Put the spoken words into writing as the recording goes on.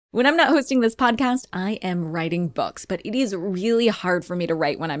When I'm not hosting this podcast, I am writing books, but it is really hard for me to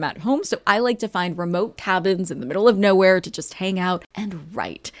write when I'm at home, so I like to find remote cabins in the middle of nowhere to just hang out and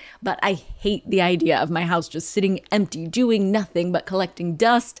write. But I hate the idea of my house just sitting empty, doing nothing but collecting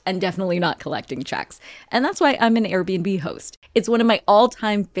dust and definitely not collecting checks. And that's why I'm an Airbnb host. It's one of my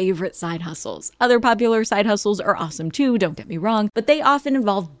all-time favorite side hustles. Other popular side hustles are awesome too, don't get me wrong, but they often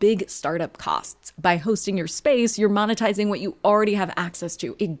involve big startup costs. By hosting your space, you're monetizing what you already have access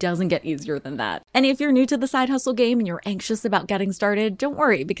to. It doesn't get easier than that. And if you're new to the side hustle game and you're anxious about getting started, don't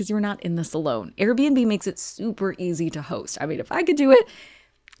worry, because you're not in this alone. Airbnb makes it super easy to host. I mean, if I could do it,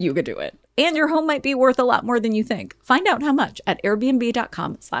 you could do it. And your home might be worth a lot more than you think. Find out how much at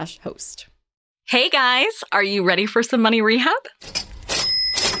airbnb.com/host. Hey guys, are you ready for some money rehab?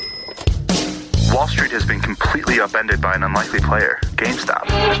 Wall Street has been completely upended by an unlikely player, GameStop.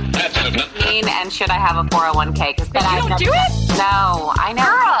 And should I have a 401k? You don't do it? No, I know.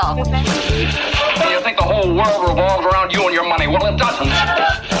 Girl! You think the whole world revolves around you and your money? Well, it doesn't.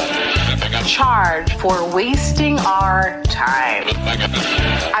 Charge for wasting our time.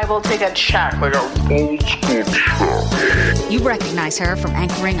 I will take a check. Like a old school check. You recognize her from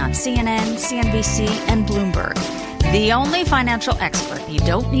anchoring on CNN, CNBC, and Bloomberg. The only financial expert you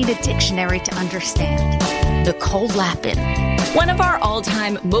don't need a dictionary to understand, Nicole Lapin. One of our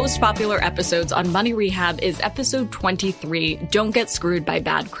all-time most popular episodes on Money Rehab is episode 23, Don't Get Screwed by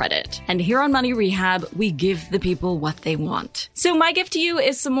Bad Credit. And here on Money Rehab, we give the people what they want. So my gift to you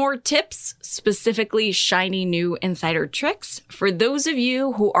is some more tips, specifically shiny new insider tricks, for those of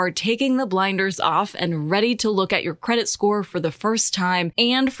you who are taking the blinders off and ready to look at your credit score for the first time,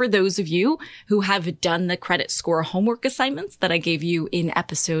 and for those of you who have done the credit score homework assignments that I gave you in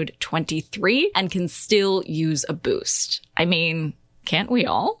episode 23 and can still use a boost. I mean, can't we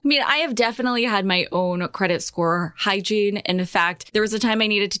all? I mean, I have definitely had my own credit score hygiene. In fact, there was a time I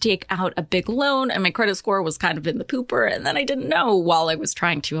needed to take out a big loan and my credit score was kind of in the pooper. And then I didn't know while I was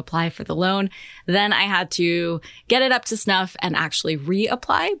trying to apply for the loan. Then I had to get it up to snuff and actually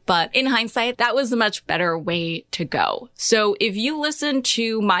reapply. But in hindsight, that was a much better way to go. So if you listened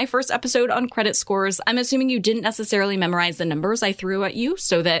to my first episode on credit scores, I'm assuming you didn't necessarily memorize the numbers I threw at you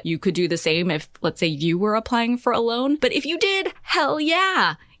so that you could do the same if, let's say, you were applying for a loan. But if you did, hell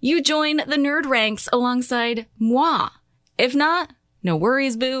yeah, you join the nerd ranks alongside moi. If not, no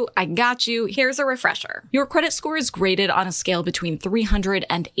worries, boo. I got you. Here's a refresher. Your credit score is graded on a scale between 300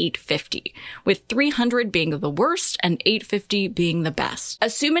 and 850, with 300 being the worst and 850 being the best.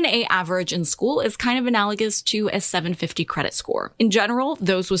 Assume an A average in school is kind of analogous to a 750 credit score. In general,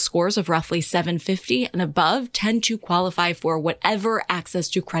 those with scores of roughly 750 and above tend to qualify for whatever access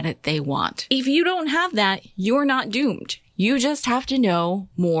to credit they want. If you don't have that, you're not doomed. You just have to know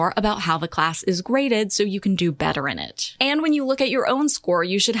more about how the class is graded so you can do better in it. And when you look at your own score,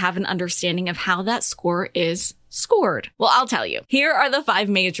 you should have an understanding of how that score is scored. Well, I'll tell you. Here are the 5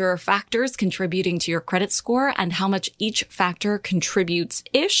 major factors contributing to your credit score and how much each factor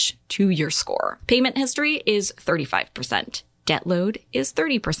contributes-ish to your score. Payment history is 35%. Debt load is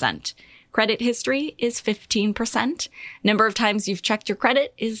 30%. Credit history is 15%. Number of times you've checked your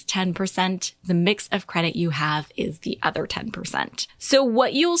credit is 10%. The mix of credit you have is the other 10%. So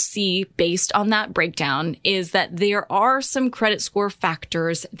what you'll see based on that breakdown is that there are some credit score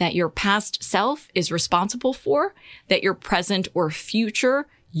factors that your past self is responsible for, that your present or future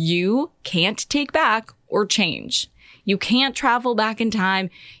you can't take back or change. You can't travel back in time.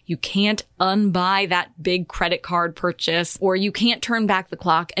 You can't unbuy that big credit card purchase, or you can't turn back the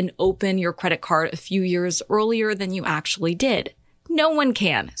clock and open your credit card a few years earlier than you actually did. No one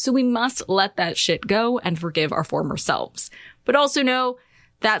can. So we must let that shit go and forgive our former selves. But also know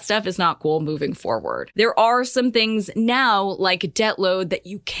that stuff is not cool moving forward. There are some things now, like debt load, that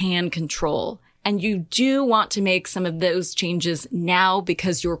you can control. And you do want to make some of those changes now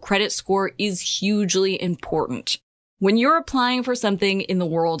because your credit score is hugely important. When you're applying for something in the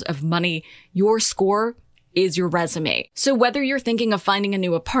world of money, your score is your resume. So whether you're thinking of finding a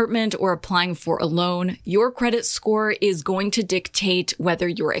new apartment or applying for a loan, your credit score is going to dictate whether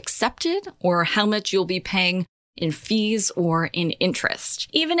you're accepted or how much you'll be paying in fees or in interest.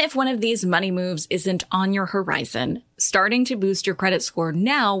 Even if one of these money moves isn't on your horizon, starting to boost your credit score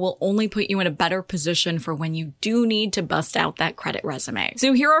now will only put you in a better position for when you do need to bust out that credit resume.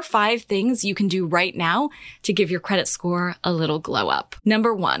 So here are 5 things you can do right now to give your credit score a little glow up.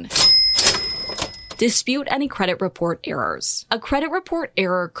 Number 1. Dispute any credit report errors. A credit report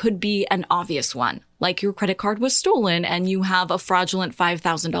error could be an obvious one, like your credit card was stolen and you have a fraudulent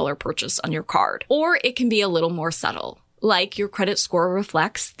 $5,000 purchase on your card. Or it can be a little more subtle, like your credit score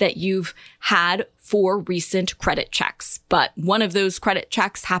reflects that you've had for recent credit checks, but one of those credit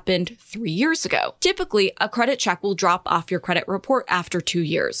checks happened 3 years ago. Typically, a credit check will drop off your credit report after 2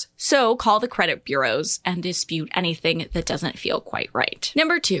 years. So call the credit bureaus and dispute anything that doesn't feel quite right.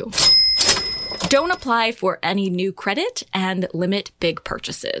 Number 2. Don't apply for any new credit and limit big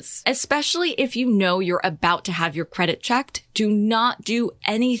purchases. Especially if you know you're about to have your credit checked, do not do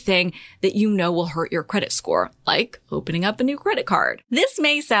anything that you know will hurt your credit score, like opening up a new credit card. This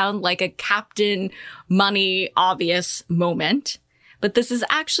may sound like a Captain Money obvious moment, but this is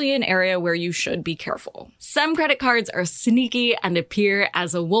actually an area where you should be careful. Some credit cards are sneaky and appear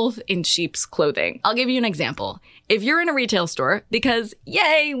as a wolf in sheep's clothing. I'll give you an example. If you're in a retail store, because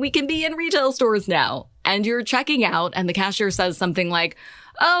yay, we can be in retail stores now, and you're checking out and the cashier says something like,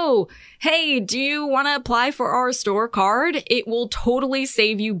 oh, hey, do you want to apply for our store card? It will totally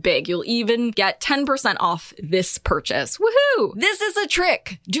save you big. You'll even get 10% off this purchase. Woohoo! This is a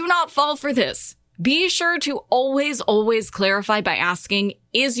trick. Do not fall for this. Be sure to always clarify by asking,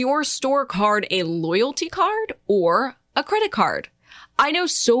 is your store card a loyalty card or a credit card? I know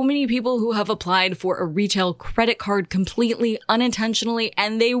so many people who have applied for a retail credit card completely unintentionally,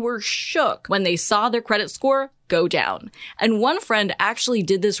 and they were shook when they saw their credit score go down. And one friend actually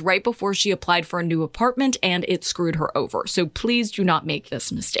did this right before she applied for a new apartment, and it screwed her over. So please do not make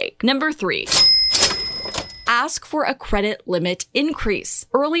this mistake. Number 3. Ask for a credit limit increase.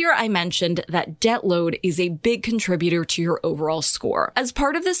 Earlier, I mentioned that debt load is a big contributor to your overall score. As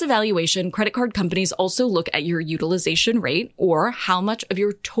part of this evaluation, credit card companies also look at your utilization rate, or how much of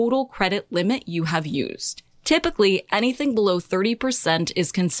your total credit limit you have used. Typically, anything below 30%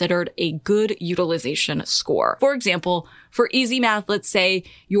 is considered a good utilization score. For example, for easy math, let's say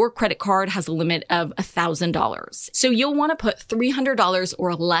your credit card has a limit of $1,000. So you'll want to put $300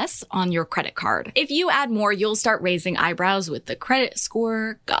 or less on your credit card. If you add more, you'll start raising eyebrows with the credit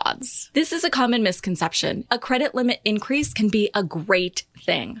score gods. This is a common misconception. A credit limit increase can be a great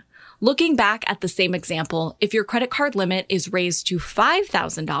thing. Looking back at the same example, if your credit card limit is raised to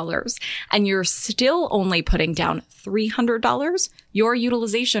 $5,000 and you're still only putting down $300, your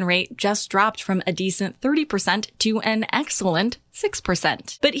utilization rate just dropped from a decent 30% to an excellent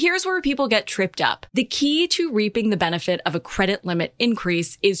 6%. But here's where people get tripped up. The key to reaping the benefit of a credit limit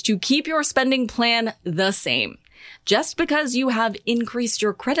increase is to keep your spending plan the same. Just because you have increased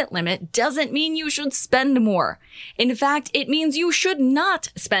your credit limit doesn't mean you should spend more. In fact, it means you should not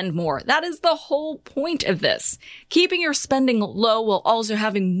spend more. That is the whole point of this. Keeping your spending low while also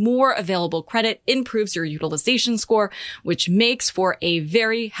having more available credit improves your utilization score, which makes for a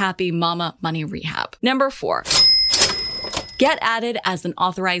very happy mama money rehab. Number 4. Get added as an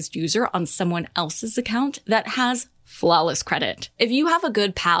authorized user on someone else's account that has flawless credit. If you have a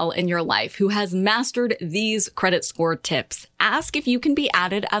good pal in your life who has mastered these credit score tips, ask if you can be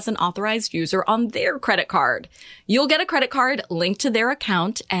added as an authorized user on their credit card. You'll get a credit card linked to their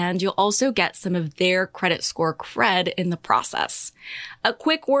account, and you'll also get some of their credit score cred in the process. A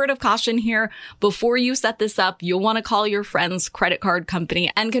quick word of caution here. Before you set this up, you'll want to call your friend's credit card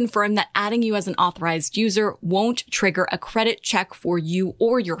company and confirm that adding you as an authorized user won't trigger a credit check for you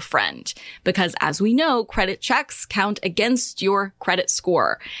or your friend. Because as we know, credit checks count against your credit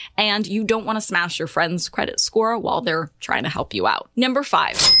score, and you don't want to smash your friend's credit score while they're trying to help you out. Number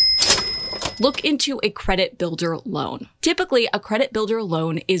 5. Look into a credit builder loan. Typically, a credit builder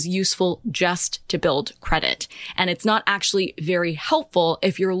loan is useful just to build credit, and it's not actually very helpful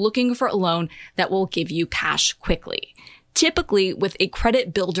if you're looking for a loan that will give you cash quickly. Typically, with a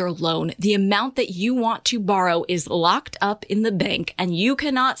credit builder loan, the amount that you want to borrow is locked up in the bank, and you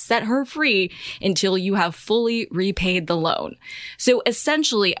cannot set her free until you have fully repaid the loan. So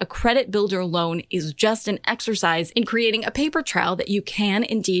essentially, a credit builder loan is just an exercise in creating a paper trail that you can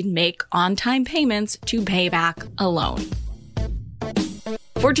indeed make on-time payments to pay back a loan.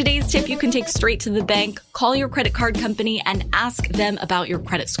 For today's tip, you can take straight to the bank, call your credit card company, and ask them about your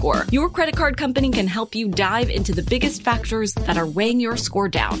credit score. Your credit card company can help you dive into the biggest factors that are weighing your score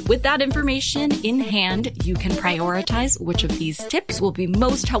down. With that information in hand, you can prioritize which of these tips will be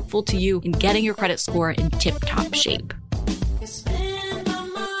most helpful to you in getting your credit score in tip-top shape.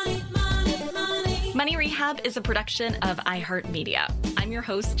 Money Rehab is a production of iHeartMedia. I'm your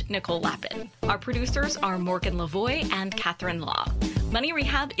host, Nicole Lappin. Our producers are Morgan Lavoie and Catherine Law. Money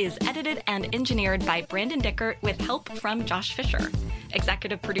Rehab is edited and engineered by Brandon Dickert with help from Josh Fisher.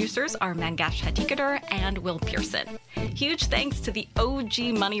 Executive producers are Mangesh Hattikudur and Will Pearson. Huge thanks to the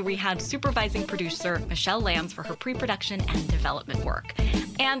OG Money Rehab supervising producer, Michelle Lands, for her pre-production and development work.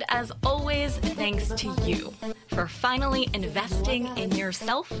 And as always, thanks to you for finally investing in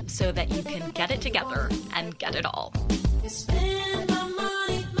yourself so that you can get it together and get it all.